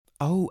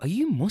Oh, are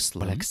you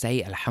Muslim? Well, like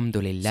say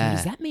Alhamdulillah. So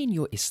does that mean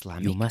you're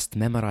Islamic? You must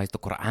memorize the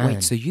Quran.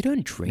 Wait, so you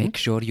don't drink? Make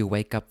sure you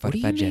wake up for What do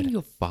you Fajr. mean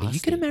you're fasting? Are you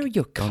going to marry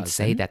your cousin? Don't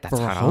say that, that's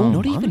for a haram. whole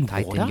Not month? even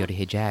Tighten water? your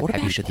hijab. What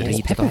Have you about should this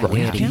read the pepperoni?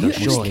 Quran. Do you Your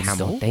sure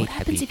camel date, What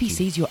happens if he Habibti.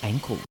 sees your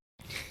ankle?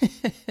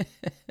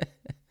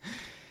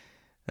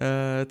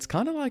 It's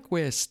kind of like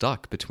we're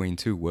stuck between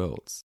two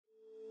worlds.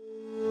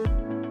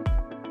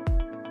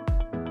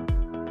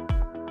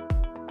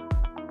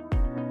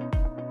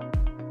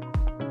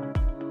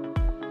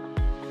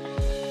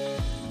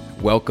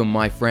 Welcome,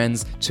 my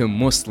friends, to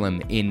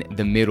Muslim in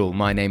the Middle.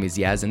 My name is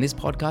Yaz, and this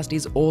podcast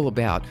is all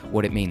about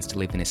what it means to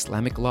live an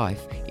Islamic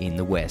life in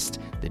the West,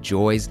 the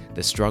joys,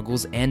 the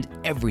struggles, and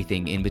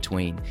everything in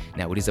between.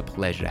 Now, it is a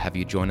pleasure to have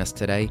you join us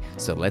today,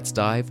 so let's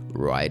dive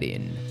right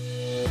in.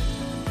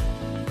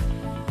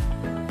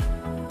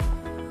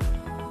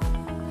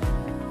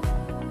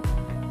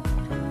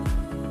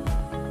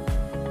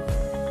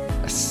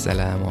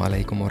 Assalamu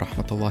alaikum wa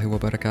rahmatullahi wa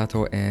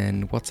barakatuh,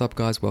 and what's up,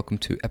 guys? Welcome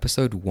to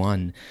episode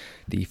 1,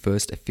 the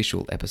first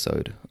official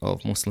episode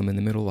of Muslim in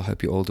the Middle. I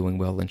hope you're all doing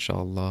well,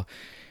 inshallah.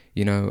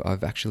 You know,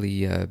 I've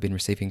actually been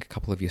receiving a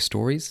couple of your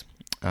stories,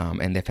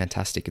 and they're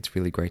fantastic. It's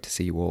really great to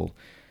see you all,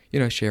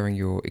 sharing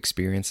your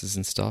experiences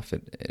and stuff.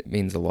 It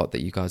means a lot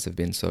that you guys have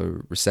been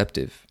so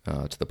receptive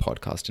to the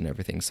podcast and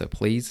everything, so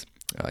please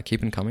keep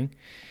them coming.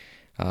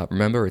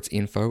 Remember, it's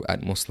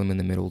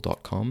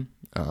info@musliminthemiddle.com.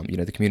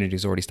 The community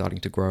is already starting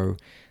to grow,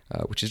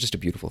 which is just a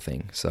beautiful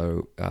thing.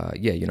 So,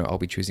 I'll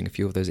be choosing a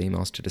few of those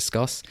emails to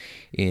discuss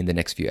in the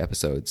next few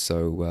episodes.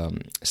 So,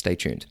 stay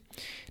tuned.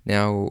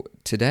 Now,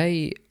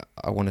 today,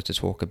 I wanted to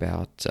talk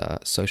about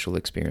social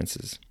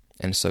experiences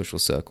and social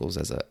circles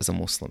as a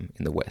Muslim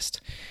in the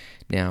West.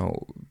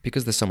 Now,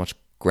 because there's so much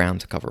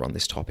ground to cover on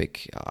this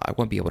topic, I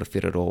won't be able to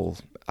fit it all.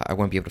 I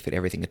won't be able to fit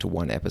everything into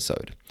one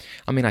episode.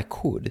 I mean, I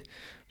could,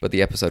 but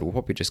the episode will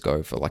probably just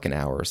go for like an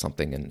hour or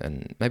something,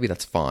 and maybe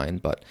that's fine,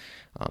 but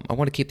I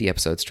want to keep the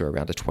episodes to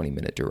around a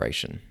 20-minute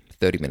duration,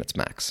 30 minutes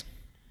max.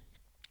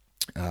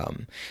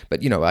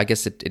 But, I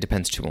guess it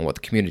depends too on what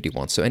the community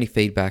wants. So any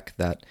feedback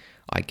that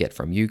I get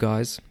from you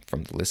guys,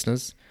 from the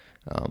listeners,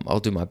 I'll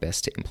do my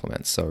best to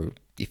implement. So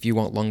if you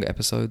want longer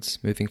episodes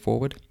moving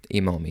forward,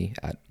 email me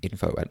at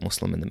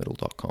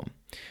info@musliminthemiddle.com.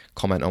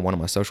 Comment on one of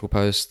my social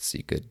posts.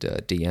 You could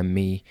DM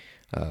me,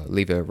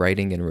 leave a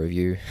rating and a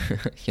review,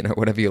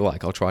 whatever you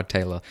like. I'll try to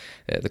tailor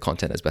the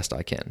content as best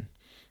I can.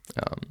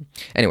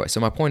 Anyway, so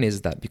my point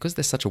is that because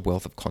there's such a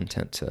wealth of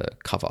content to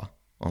cover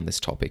on this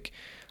topic,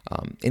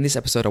 in this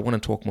episode I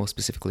want to talk more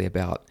specifically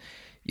about,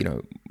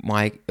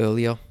 my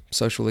earlier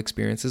social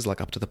experiences, like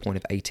up to the point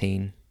of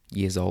 18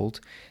 years old,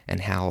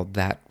 and how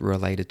that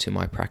related to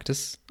my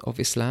practice of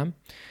Islam.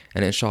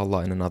 And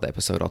inshallah, in another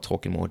episode, I'll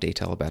talk in more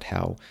detail about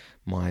how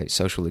my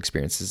social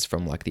experiences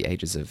from like the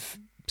ages of,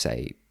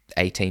 say,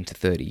 18 to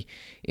 30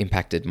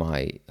 impacted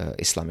my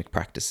Islamic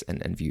practice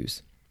and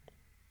views.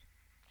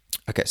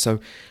 Okay,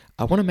 so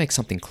I want to make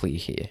something clear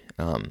here.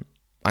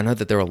 I know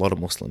that there are a lot of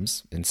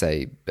Muslims in,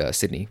 say,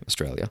 Sydney,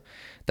 Australia,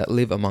 that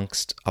live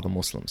amongst other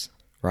Muslims,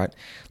 right?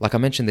 Like I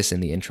mentioned this in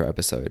the intro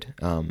episode,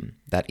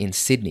 that in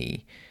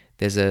Sydney,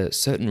 there's a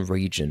certain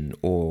region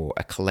or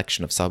a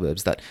collection of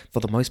suburbs that,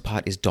 for the most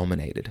part, is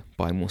dominated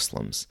by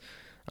Muslims.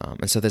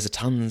 And so there's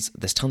tons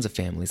of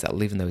families that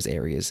live in those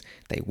areas.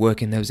 They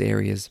work in those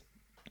areas.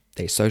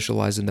 They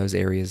socialize in those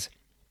areas.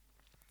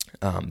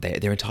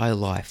 Their entire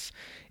life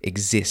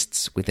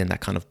exists within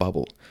that kind of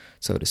bubble,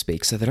 so to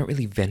speak. So they don't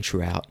really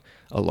venture out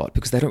a lot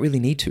because they don't really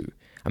need to.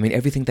 I mean,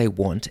 everything they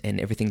want and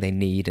everything they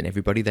need and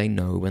everybody they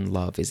know and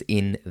love is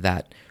in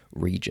that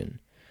region.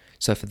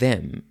 So for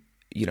them,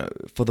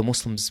 for the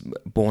Muslims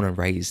born and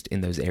raised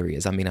in those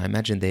areas, I mean, I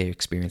imagine their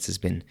experience has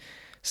been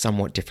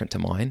somewhat different to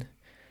mine.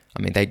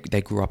 I mean,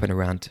 they grew up in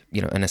around,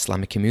 an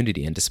Islamic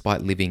community, and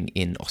despite living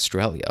in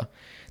Australia,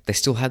 they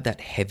still had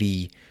that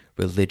heavy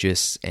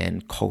religious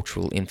and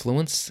cultural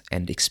influence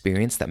and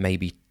experience that may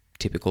be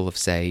typical of,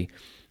 say,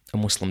 a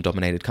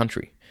Muslim-dominated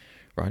country,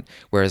 right?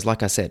 Whereas,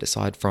 like I said,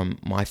 aside from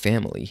my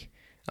family,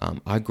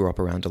 I grew up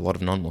around a lot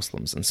of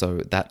non-Muslims, and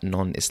so that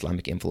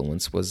non-Islamic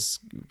influence was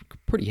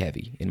pretty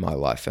heavy in my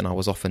life, and I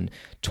was often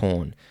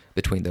torn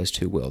between those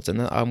two worlds,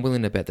 and I'm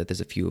willing to bet that there's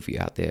a few of you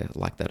out there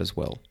like that as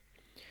well.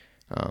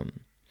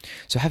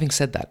 So having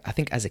said that, I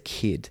think as a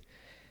kid,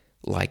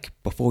 like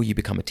before you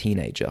become a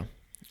teenager,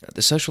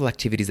 the social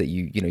activities that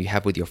you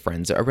have with your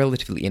friends are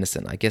relatively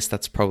innocent. I guess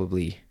that's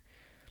probably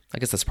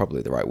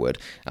the right word.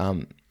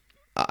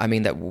 I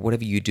mean that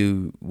whatever you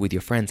do with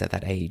your friends at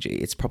that age,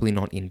 it's probably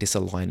not in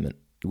disalignment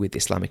with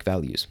Islamic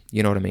values.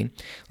 You know what I mean?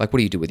 Like, what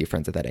do you do with your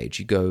friends at that age?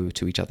 You go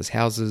to each other's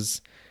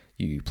houses,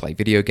 you play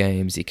video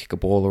games, you kick a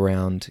ball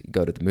around, you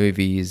go to the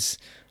movies,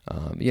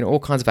 all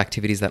kinds of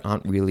activities that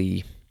aren't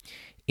really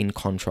in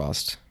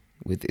contrast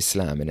with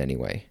Islam in any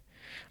way.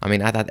 I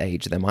mean, at that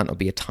age, there might not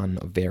be a ton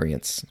of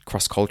variance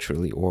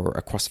cross-culturally or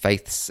across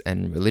faiths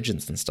and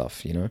religions and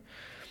stuff,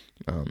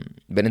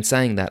 But in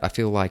saying that, I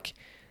feel like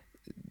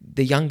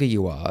the younger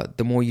you are,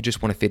 the more you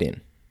just want to fit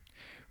in,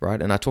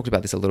 right? And I talked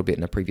about this a little bit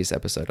in a previous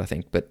episode, I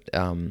think, but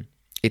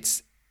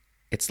it's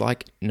it's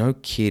like no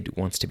kid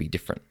wants to be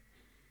different.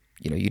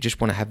 You just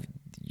want to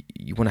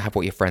have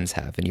what your friends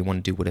have, and you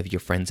want to do whatever your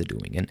friends are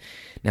doing. And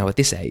now at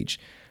this age,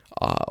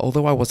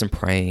 although I wasn't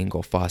praying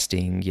or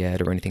fasting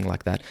yet or anything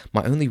like that,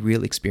 my only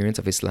real experience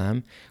of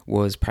Islam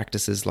was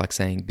practices like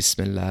saying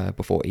Bismillah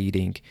before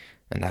eating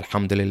and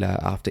Alhamdulillah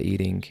after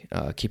eating,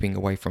 keeping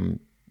away from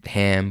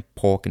ham,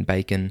 pork, and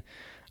bacon.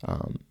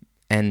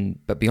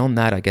 But beyond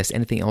that, I guess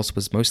anything else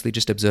was mostly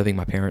just observing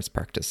my parents'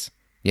 practice.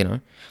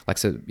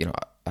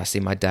 I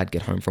see my dad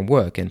get home from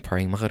work and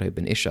praying Maghrib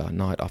and Isha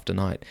night after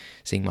night,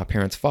 seeing my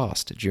parents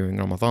fast during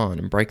Ramadan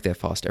and break their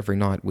fast every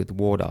night with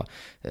water,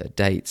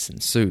 dates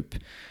and soup,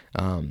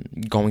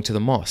 going to the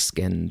mosque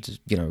and,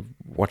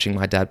 watching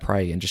my dad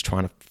pray and just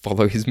trying to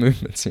follow his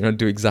movements,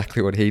 do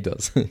exactly what he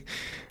does.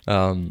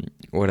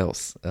 What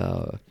else?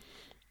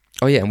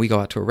 And we go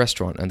out to a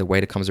restaurant and the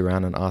waiter comes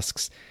around and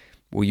asks,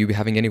 will you be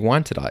having any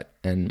wine tonight?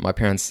 And my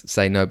parents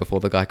say no before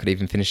the guy could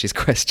even finish his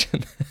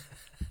question.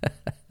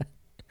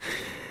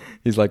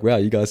 He's like, wow,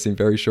 you guys seem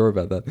very sure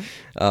about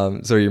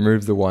that. So he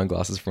removes the wine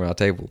glasses from our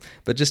table.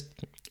 But just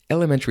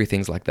elementary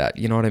things like that,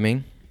 you know what I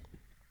mean?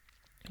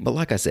 But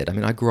like I said,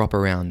 I grew up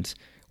around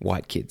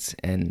white kids.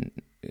 And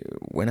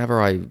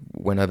whenever I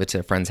went over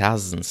to friends'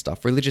 houses and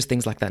stuff, religious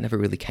things like that never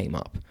really came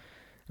up.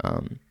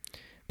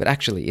 But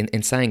actually,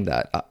 in saying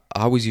that,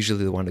 I was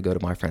usually the one to go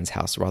to my friend's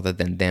house rather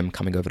than them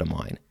coming over to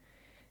mine.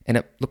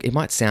 And it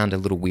might sound a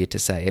little weird to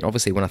say. And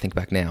obviously, when I think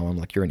back now, I'm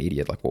like, you're an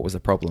idiot. Like, what was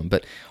the problem?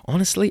 But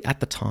honestly, at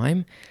the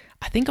time,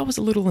 I think I was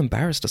a little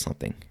embarrassed or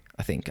something.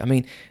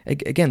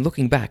 Again,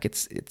 looking back,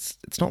 it's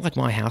not like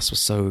my house was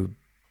so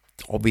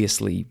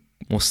obviously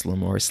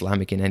Muslim or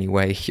Islamic in any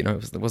way.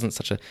 It wasn't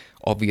such an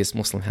obvious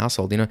Muslim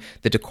household.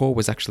 The decor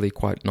was actually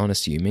quite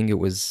non-assuming. It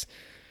was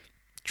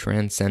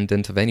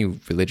transcendent of any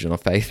religion or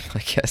faith, I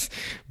guess.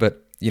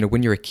 But,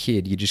 when you're a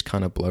kid, you just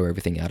kind of blow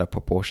everything out of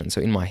proportion.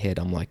 So in my head,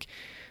 I'm like,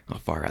 oh,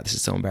 far out, this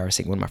is so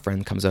embarrassing. When my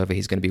friend comes over,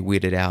 he's going to be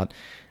weirded out.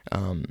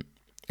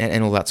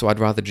 And all that. So I'd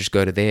rather just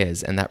go to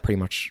theirs, and that pretty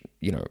much,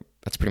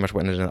 that's pretty much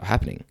what ended up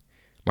happening.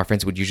 My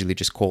friends would usually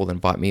just call and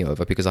invite me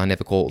over because I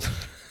never called.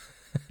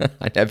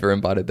 I never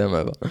invited them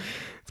over.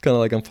 It's kind of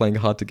like I'm playing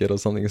hard to get or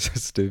something. It's so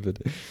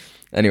stupid.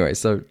 Anyway,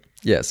 so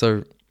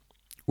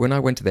when I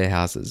went to their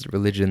houses,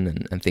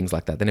 religion and things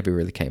like that, they never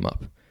really came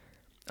up.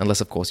 Unless,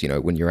 of course,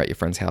 when you're at your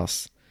friend's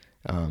house,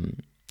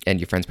 and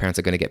your friend's parents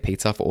are going to get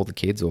pizza for all the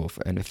kids,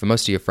 and for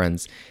most of your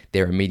friends,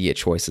 their immediate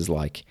choices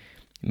like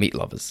meat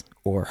lovers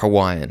or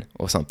Hawaiian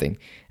or something,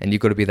 and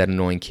you've got to be that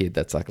annoying kid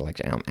that's like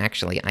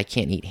actually I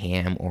can't eat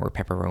ham or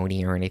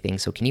pepperoni or anything,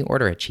 so can you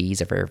order a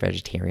cheese if you're a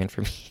vegetarian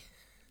for me?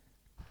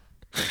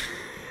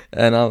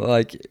 And I'm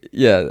like,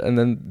 yeah, and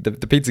then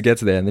the pizza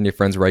gets there, and then your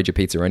friends raid your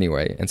pizza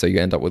anyway, and so you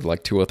end up with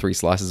like 2 or 3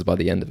 slices by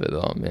the end of it.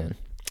 Oh man,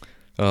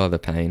 the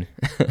pain.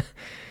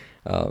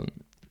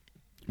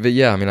 But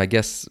yeah, I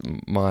guess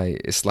my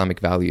Islamic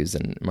values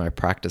and my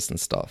practice and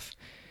stuff,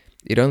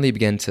 it only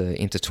began to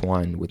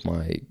intertwine with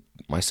my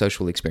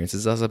social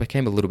experiences as I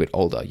became a little bit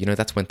older.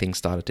 That's when things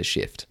started to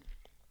shift.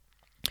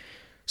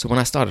 So when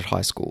I started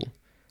high school,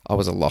 I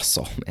was a lost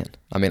soul,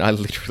 man. I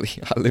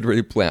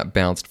literally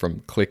bounced from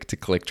clique to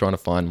clique trying to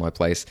find my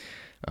place,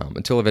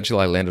 until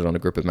eventually I landed on a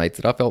group of mates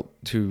that I felt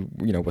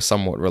were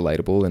somewhat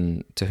relatable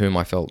and to whom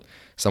I felt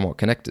somewhat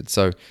connected.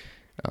 So,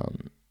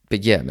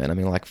 but yeah, man,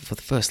 for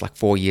the first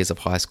 4 years of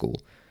high school,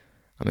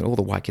 all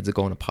the white kids are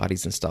going to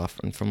parties and stuff,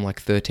 and from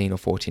 13 or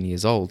 14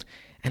 years old,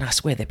 and I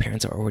swear their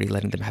parents are already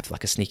letting them have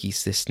a sneaky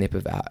snip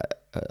of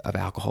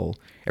alcohol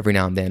every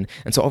now and then.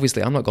 And so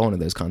obviously I'm not going to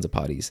those kinds of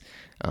parties.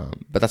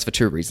 But that's for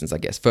 2 reasons, I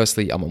guess.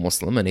 Firstly, I'm a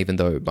Muslim, and even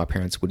though my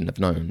parents wouldn't have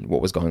known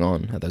what was going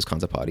on at those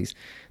kinds of parties,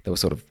 they were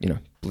sort of,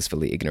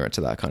 blissfully ignorant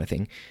to that kind of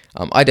thing.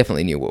 I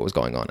definitely knew what was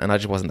going on, and I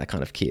just wasn't that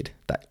kind of kid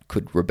that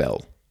could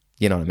rebel.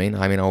 You know what I mean?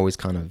 I always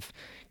kind of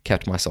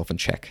kept myself in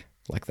check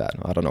like that.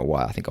 I don't know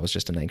why. I think I was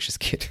just an anxious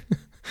kid.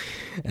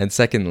 And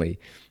secondly,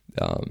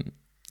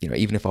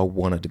 even if I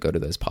wanted to go to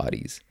those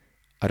parties,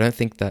 I don't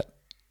think I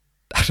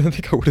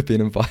would have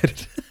been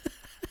invited.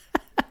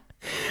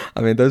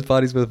 Those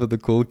parties were for the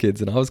cool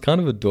kids, and I was kind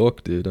of a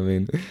dork, dude.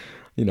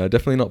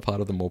 Definitely not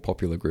part of the more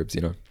popular groups,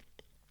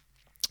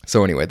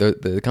 So anyway,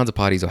 the kinds of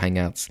parties or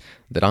hangouts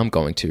that I'm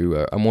going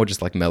to are more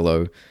just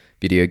mellow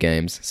video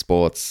games,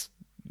 sports,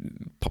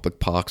 public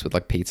parks with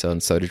pizza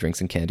and soda drinks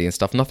and candy and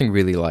stuff. Nothing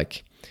really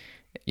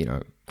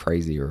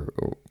crazy or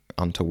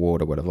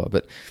untoward or whatever.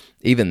 But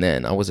even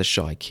then, I was a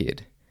shy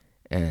kid.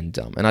 And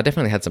I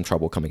definitely had some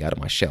trouble coming out of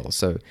my shell.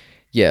 So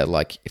yeah,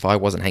 if I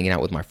wasn't hanging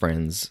out with my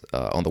friends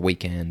on the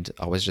weekend,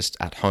 I was just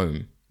at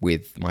home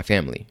with my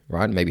family,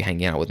 right? Maybe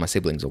hanging out with my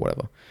siblings or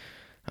whatever.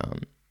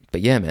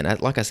 But yeah, man,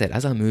 like I said,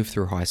 as I moved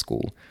through high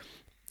school,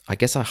 I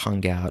guess I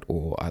hung out,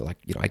 or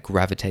I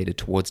gravitated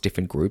towards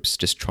different groups,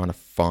 just trying to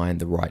find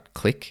the right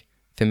clique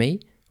for me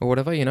or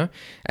whatever,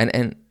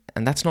 And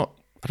that's not,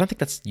 I don't think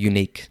that's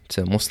unique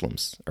to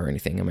Muslims or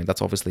anything.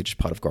 That's obviously just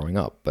part of growing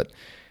up, but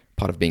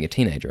part of being a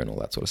teenager and all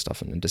that sort of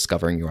stuff, and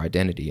discovering your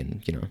identity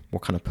and,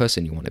 what kind of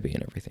person you want to be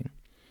and everything.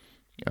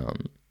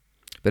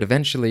 But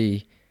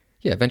eventually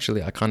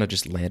I kind of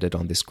just landed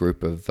on this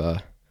group of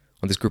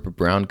on this group of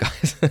brown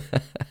guys.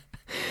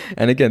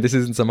 And again, this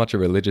isn't so much a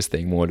religious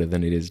thing more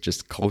than it is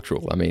just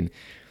cultural. I mean,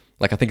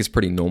 like, I think it's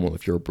pretty normal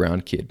if you're a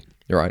brown kid,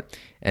 right?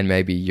 And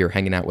maybe you're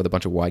hanging out with a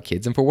bunch of white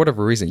kids, and for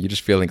whatever reason, you're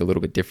just feeling a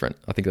little bit different.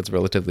 I think that's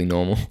relatively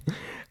normal.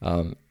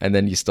 And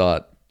then you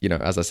start,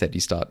 as I said, you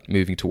start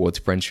moving towards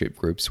friendship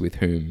groups with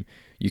whom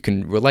you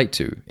can relate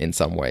to in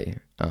some way.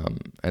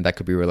 And that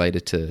could be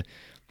related to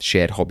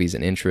shared hobbies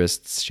and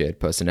interests, shared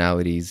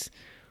personalities,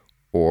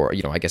 or,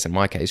 I guess in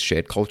my case,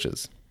 shared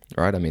cultures,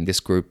 right? I mean,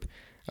 this group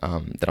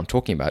that I'm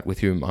talking about, with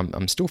whom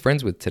I'm still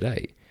friends with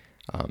today,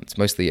 it's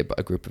mostly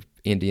a group of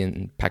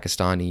Indian,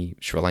 Pakistani,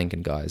 Sri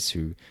Lankan guys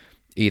who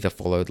either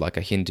followed like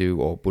a Hindu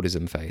or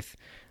Buddhism faith.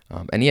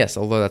 And yes,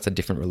 although that's a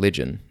different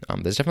religion,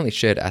 there's definitely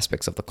shared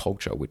aspects of the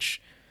culture,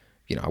 which,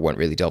 I won't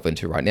really delve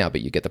into right now,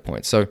 but you get the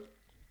point. So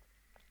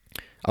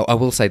I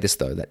will say this,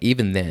 though, that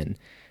even then,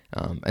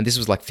 and this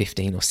was like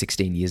 15 or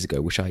 16 years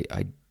ago, which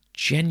I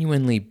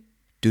genuinely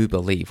do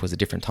believe was a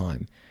different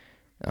time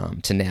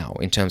to now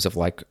in terms of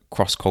like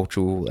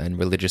cross-cultural and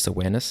religious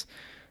awareness.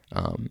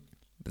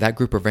 That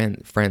group of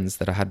friends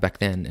that I had back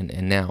then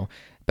and now,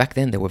 back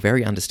then they were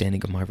very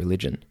understanding of my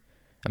religion.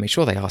 I mean,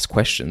 sure, they asked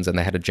questions and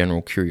they had a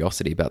general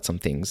curiosity about some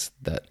things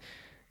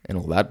and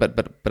all that,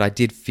 but I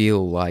did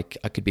feel like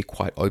I could be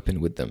quite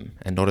open with them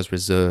and not as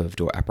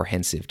reserved or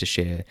apprehensive to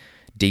share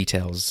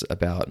details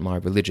about my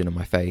religion and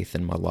my faith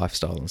and my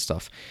lifestyle and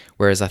stuff.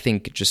 Whereas I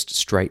think just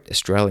straight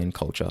Australian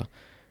culture,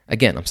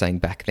 again, I'm saying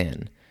back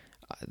then,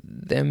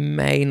 there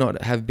may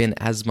not have been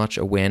as much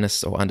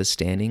awareness or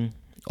understanding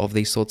of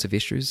these sorts of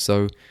issues.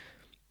 So,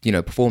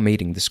 before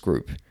meeting this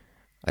group,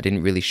 I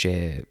didn't really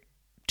share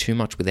too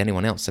much with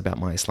anyone else about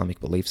my Islamic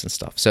beliefs and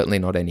stuff. Certainly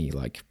not any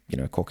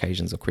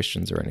Caucasians or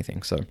Christians or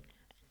anything. So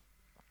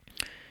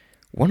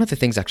one of the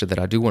things actually that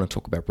I do want to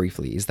talk about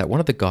briefly is that one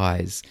of the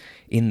guys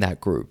in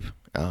that group,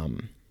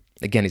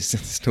 again, he's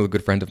still a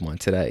good friend of mine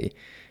today,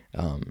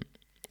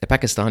 a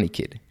Pakistani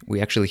kid.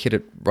 We actually hit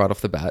it off right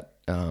off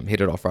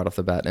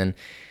the bat.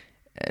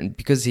 And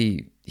because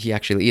he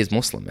actually is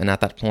Muslim, and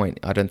at that point,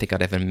 I don't think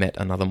I'd ever met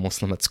another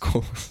Muslim at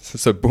school.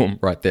 So boom,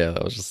 right there,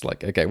 I was just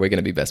like, okay, we're going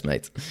to be best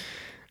mates.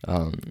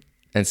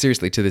 And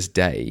seriously, to this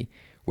day,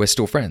 we're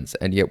still friends,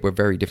 and yet we're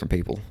very different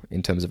people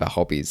in terms of our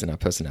hobbies and our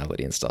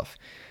personality and stuff.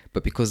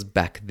 But because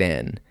back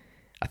then,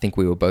 I think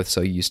we were both so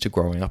used to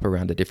growing up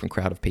around a different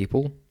crowd of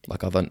people,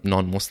 like other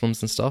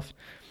non-Muslims and stuff.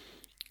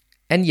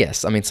 And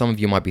yes, I mean, some of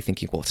you might be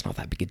thinking, well, it's not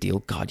that big a deal.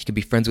 God, you can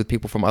be friends with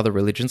people from other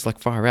religions, like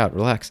far out,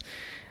 relax.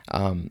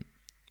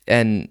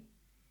 And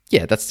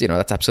yeah, that's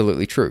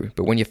absolutely true.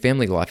 But when your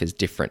family life is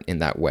different in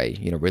that way,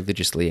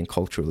 religiously and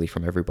culturally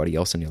from everybody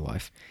else in your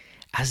life,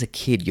 as a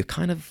kid, you're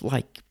kind of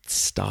like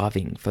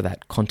starving for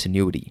that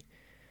continuity.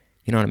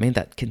 You know what I mean?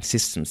 That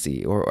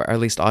consistency, or at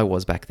least I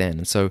was back then.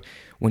 And so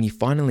when you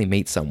finally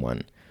meet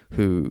someone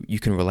who you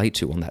can relate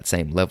to on that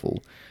same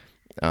level,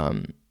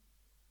 and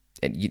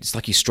it's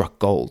like you struck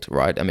gold,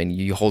 right? I mean,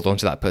 you hold on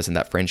to that person,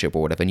 that friendship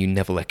or whatever, and you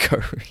never let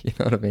go. You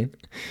know what I mean?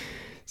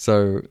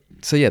 So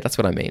yeah, that's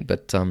what I mean.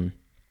 But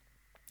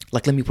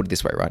let me put it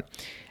this way, right?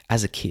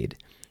 As a kid,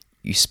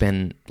 you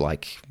spend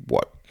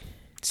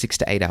 6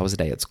 to 8 hours a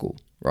day at school,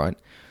 right?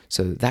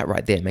 So that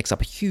right there makes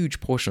up a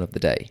huge portion of the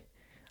day.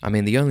 I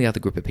mean, the only other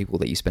group of people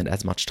that you spend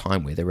as much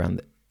time with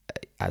around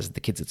as the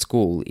kids at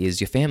school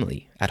is your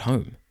family at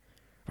home,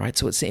 right?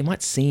 So it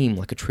might seem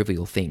like a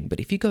trivial thing, but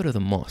if you go to the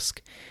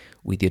mosque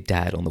with your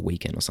dad on the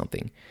weekend or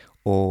something,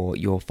 or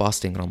you're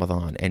fasting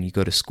Ramadan and you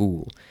go to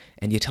school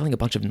and you're telling a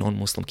bunch of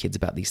non-Muslim kids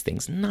about these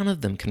things, none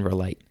of them can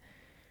relate,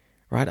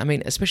 right? I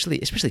mean, especially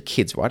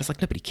kids, right? It's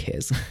like nobody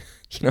cares,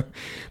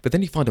 But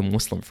then you find a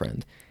Muslim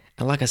friend,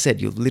 and like I said,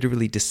 you're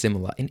literally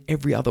dissimilar in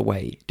every other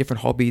way,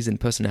 different hobbies and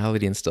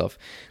personality and stuff.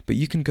 But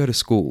you can go to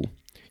school,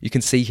 you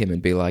can see him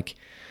and be like,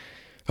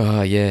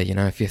 oh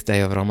yeah, fifth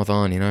day of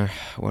Ramadan,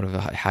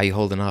 how you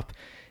holding up?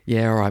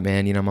 Yeah, all right,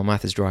 man, my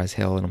mouth is dry as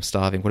hell and I'm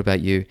starving. What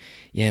about you?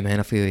 Yeah, man,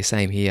 I feel the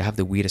same here. I have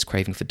the weirdest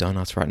craving for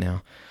donuts right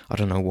now. I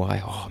don't know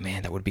why. Oh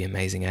man, that would be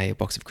amazing, eh? A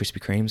box of Krispy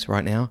Kremes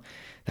right now.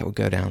 That would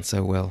go down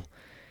so well.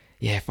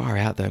 Yeah, far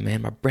out though,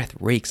 man. My breath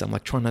reeks. I'm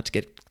like trying not to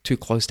get too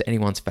close to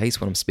anyone's face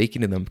when I'm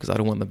speaking to them because I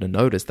don't want them to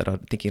notice that I'm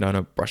thinking I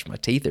don't brush my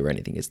teeth or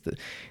anything.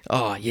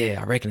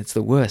 I reckon it's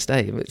the worst,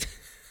 eh? But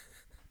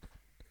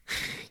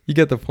you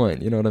get the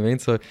point, you know what I mean?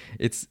 So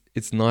it's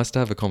nice to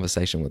have a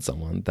conversation with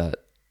someone that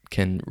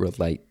can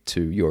relate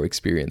to your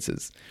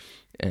experiences.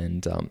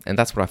 And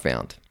that's what I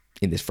found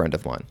in this friend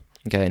of mine.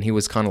 Okay, and he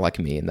was kind of like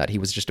me in that he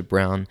was just a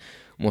brown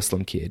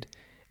Muslim kid,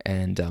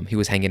 and he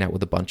was hanging out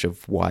with a bunch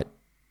of white,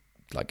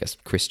 I guess,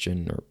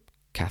 Christian or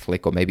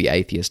Catholic or maybe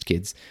atheist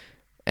kids.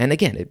 And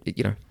again,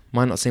 it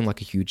might not seem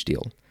like a huge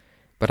deal,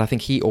 but I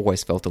think he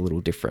always felt a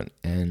little different.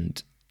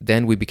 And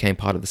then we became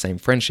part of the same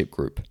friendship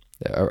group,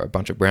 a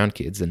bunch of brown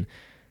kids, and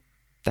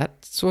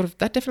that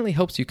definitely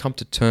helps you come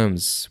to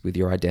terms with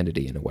your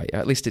identity in a way.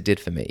 At least it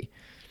did for me.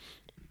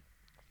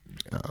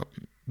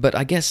 But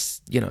I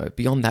guess,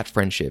 beyond that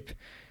friendship,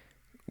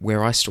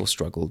 where I still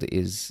struggled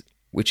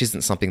which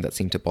isn't something that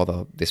seemed to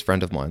bother this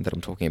friend of mine that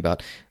I'm talking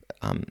about,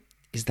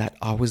 is that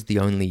I was the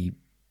only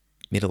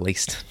Middle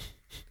Eastern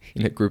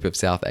in a group of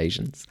South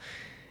Asians.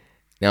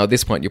 Now, at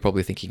this point, you're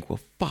probably thinking, well,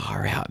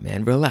 far out,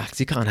 man, relax.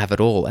 You can't have it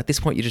all. At this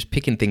point, you're just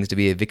picking things to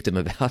be a victim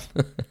about.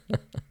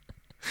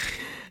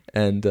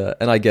 And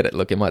I get it.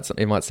 Look, it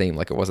might seem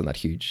like it wasn't that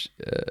huge,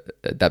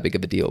 that big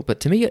of a deal. But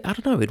to me, I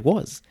don't know, it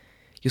was.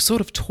 You're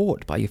sort of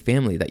taught by your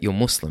family that you're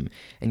Muslim,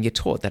 and you're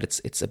taught that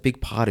it's a big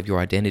part of your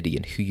identity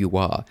and who you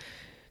are.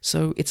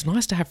 So it's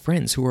nice to have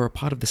friends who are a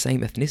part of the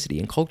same ethnicity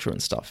and culture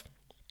and stuff,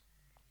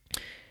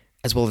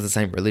 as well as the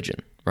same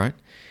religion, right?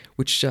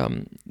 Which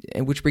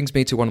brings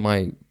me to one of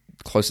my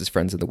closest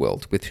friends in the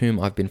world, with whom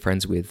I've been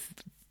friends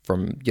with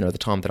from, the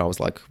time that I was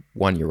like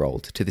 1 year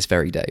old to this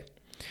very day.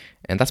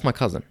 And that's my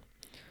cousin.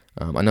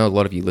 I know a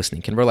lot of you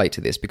listening can relate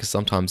to this because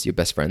sometimes your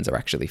best friends are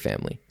actually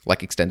family,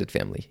 like extended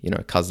family,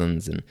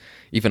 cousins and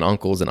even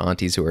uncles and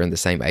aunties who are in the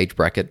same age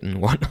bracket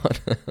and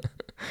whatnot.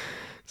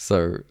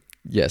 So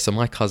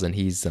my cousin,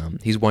 he's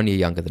 1 year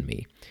younger than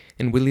me.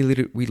 And we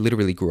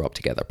literally grew up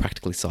together,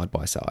 practically side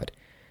by side.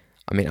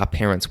 I mean, our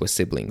parents were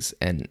siblings,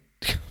 and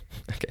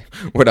okay,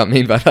 what I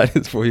mean by that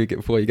is before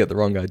you get the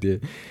wrong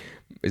idea,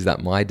 is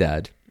that my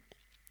dad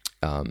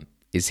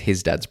is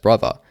his dad's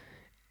brother,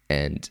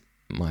 and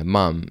my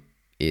mum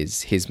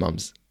is his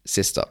mum's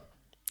sister,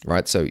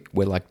 right? So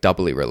we're like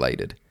doubly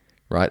related,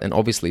 right? And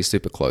obviously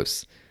super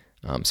close.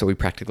 So we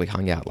practically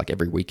hung out like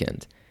every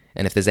weekend.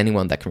 And if there's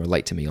anyone that can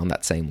relate to me on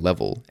that same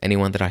level,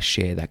 anyone that I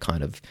share that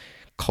kind of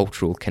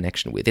cultural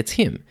connection with, it's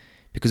him.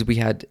 Because we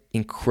had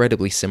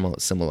incredibly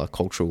similar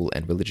cultural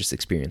and religious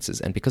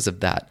experiences. And because of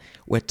that,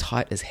 we're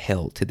tight as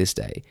hell to this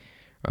day,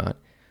 right?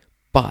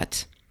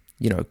 But,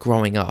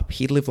 growing up,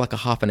 he lived like a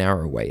half an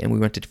hour away and we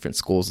went to different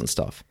schools and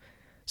stuff.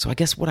 So I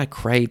guess what I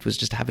craved was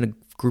just having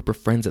a group of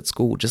friends at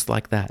school just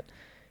like that.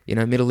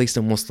 Middle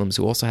Eastern Muslims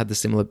who also had the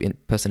similar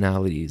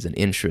personalities and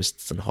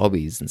interests and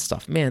hobbies and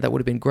stuff. Man, that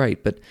would have been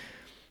great. But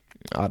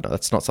I don't know,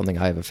 that's not something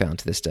I ever found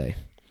to this day.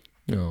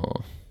 Oh,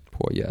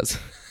 poor Yaz.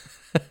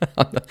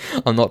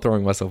 I'm not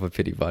throwing myself a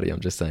pity party, I'm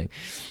just saying.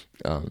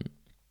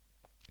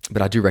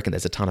 But I do reckon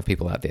there's a ton of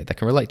people out there that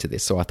can relate to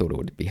this, so I thought it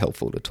would be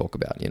helpful to talk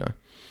about,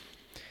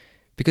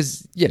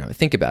 Because,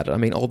 think about it. I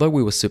mean, although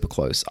we were super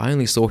close, I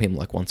only saw him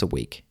like once a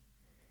week.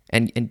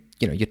 And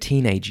your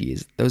teenage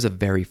years, those are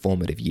very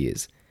formative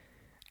years.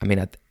 I mean,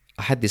 I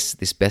had this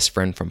best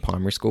friend from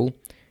primary school,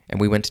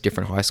 and we went to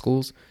different high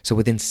schools, so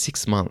within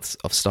 6 months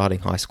of starting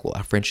high school,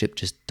 our friendship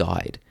just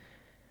died.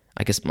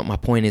 I guess my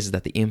point is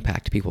that the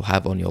impact people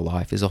have on your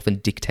life is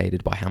often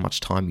dictated by how much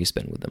time you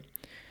spend with them.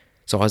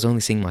 So I was only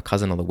seeing my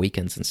cousin on the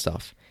weekends and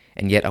stuff,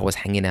 and yet I was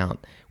hanging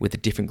out with a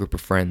different group of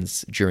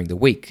friends during the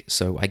week,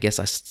 so I guess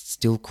I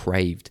still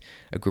craved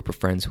a group of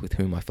friends with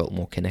whom I felt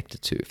more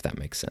connected to, if that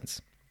makes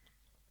sense.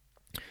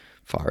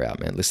 Far out,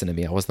 man. Listen to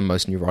me. I was the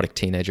most neurotic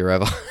teenager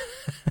ever.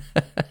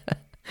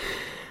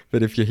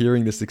 But if you're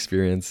hearing this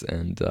experience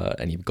and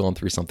you've gone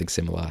through something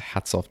similar,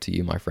 hats off to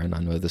you, my friend. I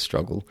know the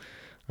struggle.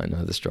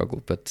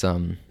 But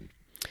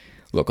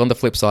look, on the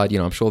flip side,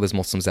 I'm sure there's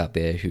Muslims out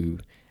there who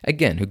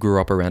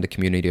grew up around a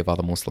community of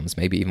other Muslims,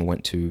 maybe even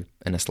went to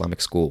an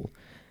Islamic school.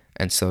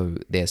 And so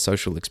their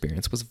social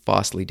experience was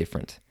vastly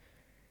different.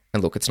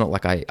 And look, it's not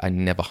like I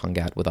never hung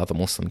out with other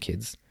Muslim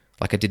kids.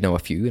 Like I did know a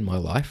few in my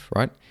life,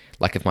 right?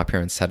 Like if my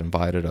parents had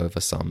invited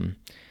over some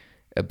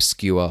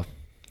obscure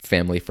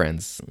family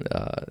friends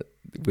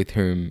with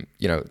whom,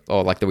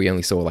 or like that we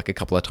only saw like a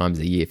couple of times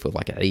a year for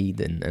like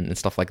Eid and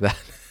stuff like that.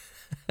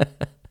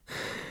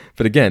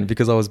 But again,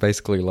 because I was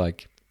basically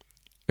like,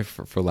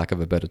 for lack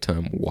of a better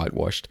term,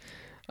 whitewashed.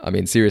 I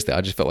mean, seriously,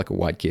 I just felt like a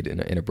white kid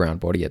in a brown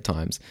body at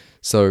times.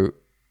 So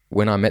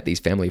when I met these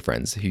family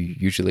friends who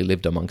usually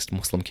lived amongst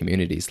Muslim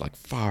communities, like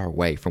far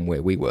away from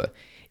where we were,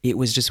 it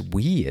was just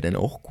weird and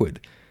awkward.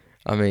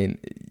 I mean,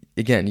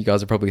 again, you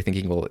guys are probably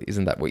thinking, well,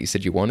 isn't that what you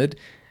said you wanted?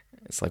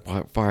 It's like,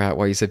 far out,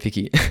 why are you so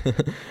picky?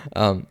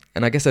 And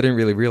I guess I didn't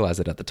really realize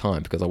it at the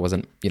time because I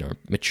wasn't,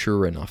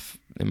 mature enough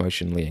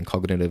emotionally and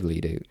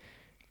cognitively to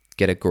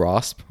get a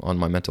grasp on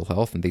my mental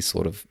health and these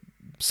sort of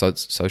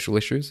social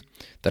issues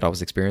that I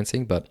was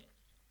experiencing. But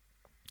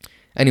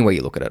anyway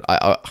you look at it,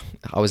 I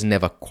was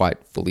never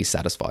quite fully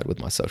satisfied with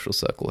my social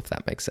circle, if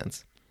that makes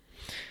sense.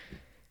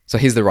 So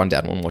here's the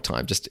rundown one more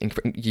time.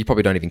 You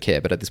probably don't even care,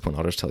 but at this point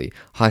I'll just tell you.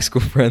 High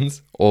school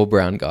friends, all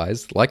brown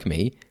guys, like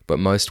me, but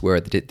most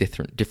were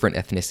different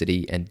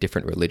ethnicity and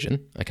different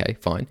religion. Okay,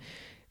 fine.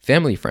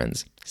 Family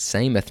friends,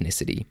 same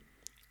ethnicity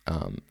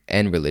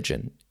and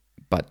religion,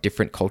 but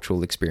different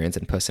cultural experience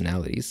and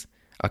personalities.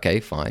 Okay,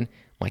 fine.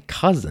 My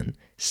cousin,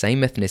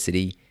 same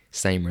ethnicity,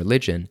 same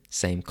religion,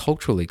 same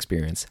cultural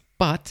experience,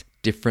 but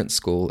different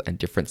school and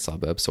different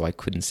suburbs, so I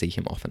couldn't see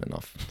him often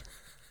enough.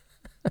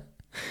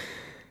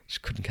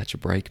 Just couldn't catch a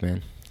break,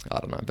 man. I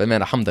don't know. But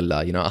man,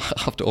 alhamdulillah,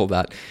 after all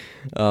that,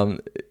 no,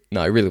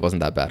 it really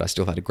wasn't that bad. I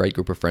still had a great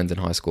group of friends in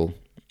high school.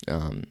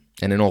 And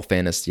in all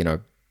fairness,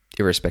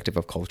 irrespective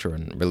of culture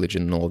and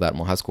religion and all that,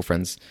 my high school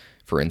friends,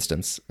 for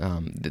instance,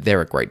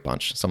 they're a great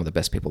bunch. Some of the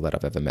best people that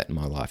I've ever met in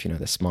my life.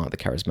 They're smart,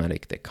 they're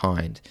charismatic, they're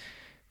kind,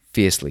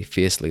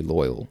 fiercely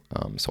loyal.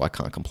 So I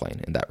can't complain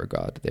in that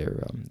regard.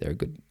 They're a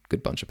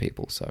good bunch of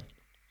people. So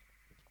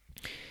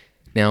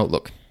now,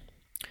 look,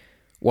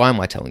 why am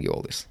I telling you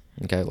all this?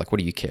 Okay, like, what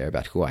do you care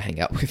about who I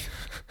hang out with?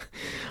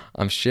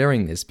 I'm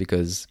sharing this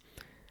because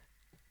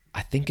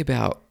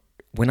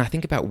when I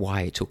think about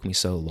why it took me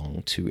so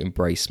long to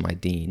embrace my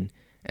deen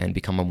and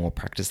become a more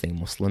practicing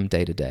Muslim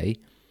day to day,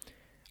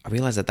 I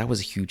realized that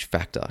was a huge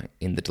factor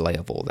in the delay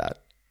of all that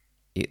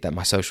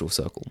my social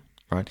circle,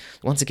 right?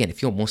 Once again,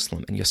 if you're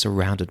Muslim and you're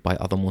surrounded by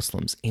other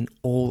Muslims in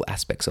all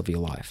aspects of your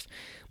life,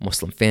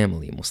 Muslim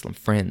family, Muslim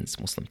friends,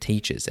 Muslim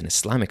teachers, an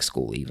Islamic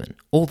school even,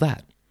 all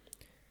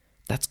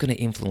that's going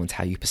to influence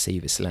how you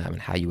perceive Islam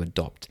and how you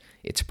adopt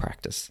its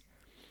practice.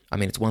 I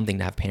mean, it's one thing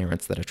to have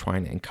parents that are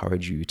trying to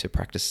encourage you to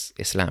practice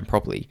Islam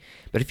properly,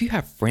 but if you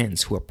have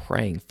friends who are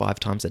praying 5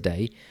 times a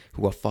day,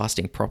 who are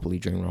fasting properly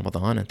during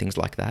Ramadan and things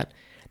like that,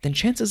 then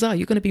chances are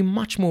you're going to be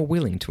much more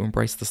willing to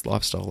embrace this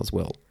lifestyle as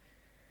well.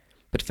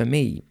 But for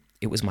me,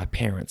 it was my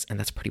parents, and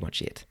that's pretty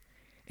much it.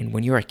 And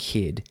when you're a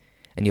kid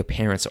and your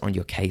parents are on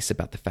your case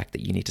about the fact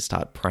that you need to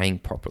start praying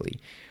properly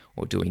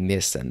or doing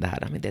this and that,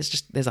 I mean,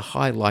 there's a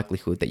high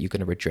likelihood that you're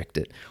going to reject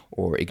it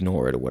or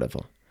ignore it or whatever.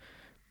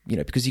 You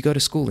know, because you go to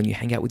school and you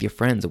hang out with your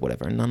friends or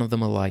whatever, and none of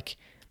them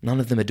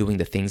are doing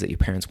the things that your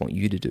parents want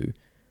you to do.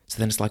 So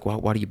then it's like,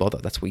 why do you bother?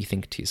 That's what you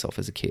think to yourself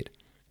as a kid.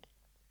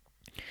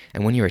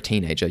 And when you're a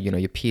teenager, you know,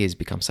 your peers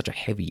become such a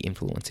heavy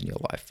influence in your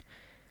life.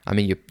 I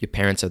mean, your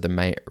parents are the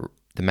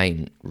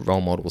main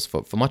role models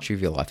for much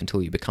of your life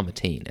until you become a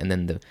teen, and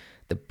then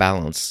the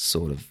balance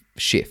sort of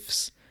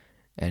shifts,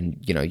 and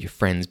you know, your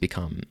friends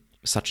become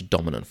such a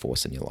dominant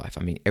force in your life.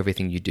 I mean,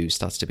 everything you do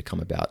starts to become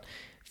about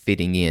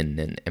fitting in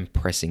and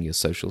impressing your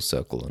social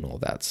circle and all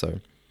that. So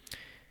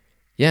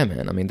yeah,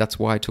 man, I mean, that's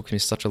why it took me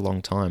such a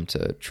long time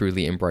to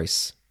truly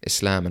embrace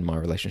Islam and my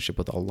relationship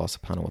with Allah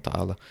subhanahu wa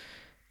ta'ala.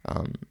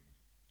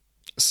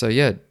 So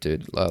yeah,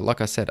 dude, like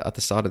I said at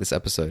the start of this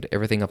episode,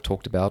 everything I've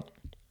talked about,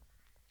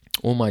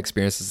 all my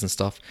experiences and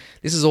stuff,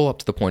 this is all up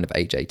to the point of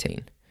age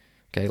 18.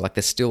 Okay, like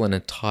there's still an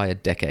entire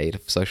decade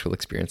of social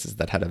experiences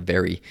that had a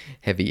very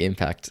heavy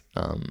impact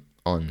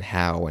on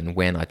how and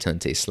when I turned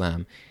to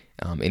Islam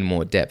in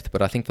more depth.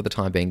 But I think for the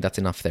time being, that's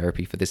enough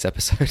therapy for this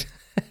episode.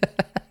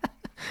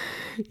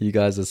 You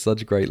guys are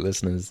such great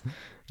listeners.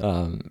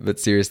 But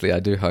seriously, I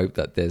do hope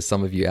that there's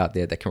some of you out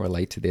there that can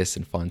relate to this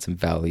and find some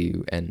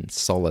value and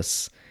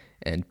solace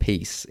and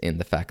peace in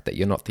the fact that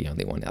you're not the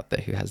only one out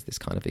there who has this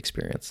kind of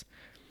experience.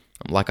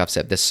 Like I've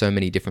said, there's so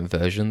many different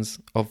versions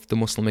of the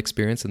Muslim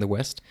experience in the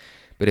West,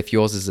 but if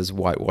yours is as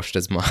whitewashed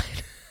as mine,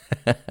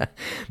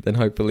 then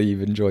hopefully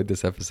you've enjoyed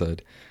this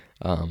episode.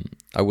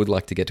 I would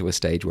like to get to a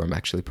stage where I'm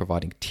actually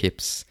providing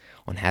tips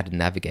on how to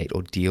navigate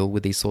or deal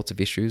with these sorts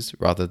of issues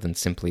rather than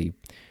simply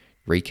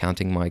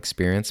recounting my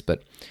experience.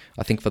 But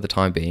I think for the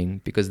time being,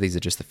 because these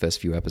are just the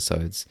first few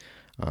episodes,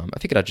 I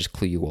figured I'd just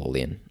clue you all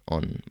in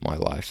on my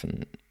life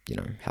and, you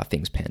know, how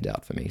things panned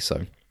out for me.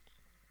 So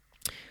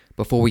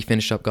before we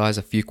finish up, guys,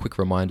 a few quick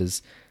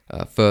reminders.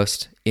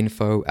 First,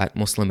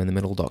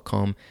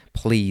 info@musliminthemiddle.com.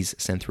 Please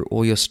send through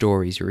all your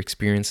stories, your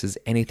experiences,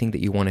 anything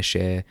that you want to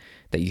share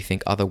that you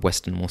think other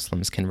Western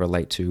Muslims can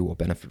relate to or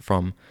benefit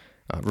from.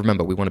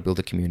 Remember, we want to build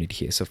a community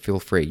here, so feel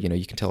free. You know,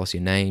 you can tell us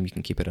your name, you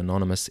can keep it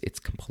anonymous. It's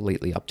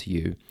completely up to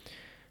you.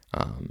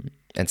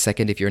 And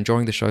second, if you're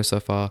enjoying the show so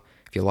far,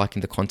 if you're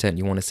liking the content and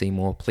you want to see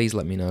more, please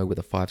let me know with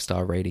a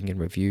 5-star rating and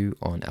review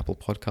on Apple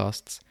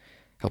Podcasts.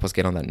 Help us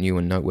get on that new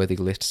and noteworthy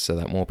list so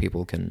that more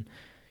people can,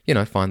 you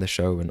know, find the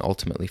show and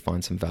ultimately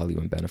find some value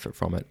and benefit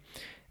from it.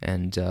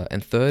 And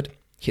third,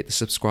 hit the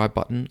subscribe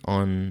button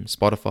on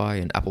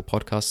Spotify and Apple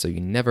Podcasts so you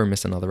never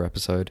miss another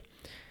episode.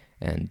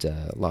 And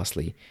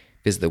lastly,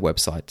 visit the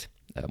website,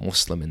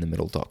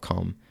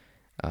 musliminthemiddle.com,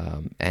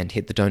 and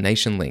hit the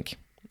donation link.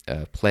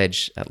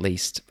 Pledge at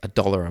least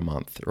 $1 a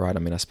month, right? I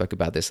mean, I spoke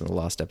about this in the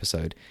last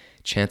episode.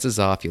 Chances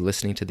are, if you're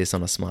listening to this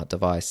on a smart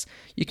device,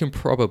 you can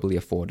probably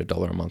afford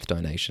 $1 a month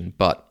donation,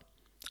 but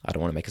I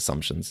don't want to make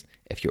assumptions.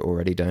 If you're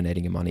already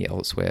donating your money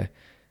elsewhere,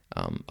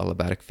 Allah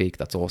barak feek,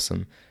 that's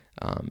awesome.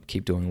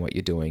 Keep doing what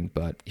you're doing.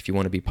 But if you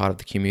want to be part of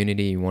the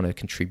community, you want to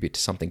contribute to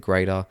something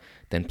greater,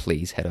 then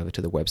please head over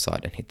to the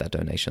website and hit that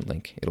donation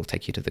link. It'll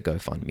take you to the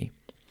GoFundMe.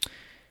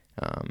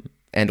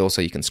 And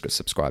also you can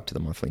subscribe to the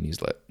monthly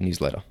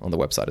newsletter on the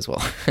website as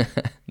well.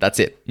 That's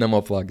it. No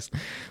more plugs.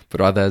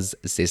 Brothers,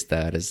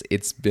 sisters,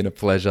 it's been a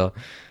pleasure.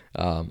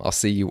 I'll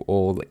see you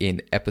all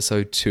in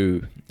episode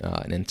 2.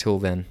 And until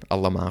then,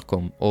 Allah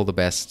ma'akum. All the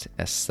best.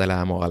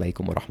 Assalamu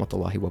alaikum wa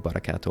rahmatullahi wa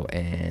barakatuh.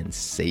 And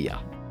see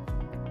ya.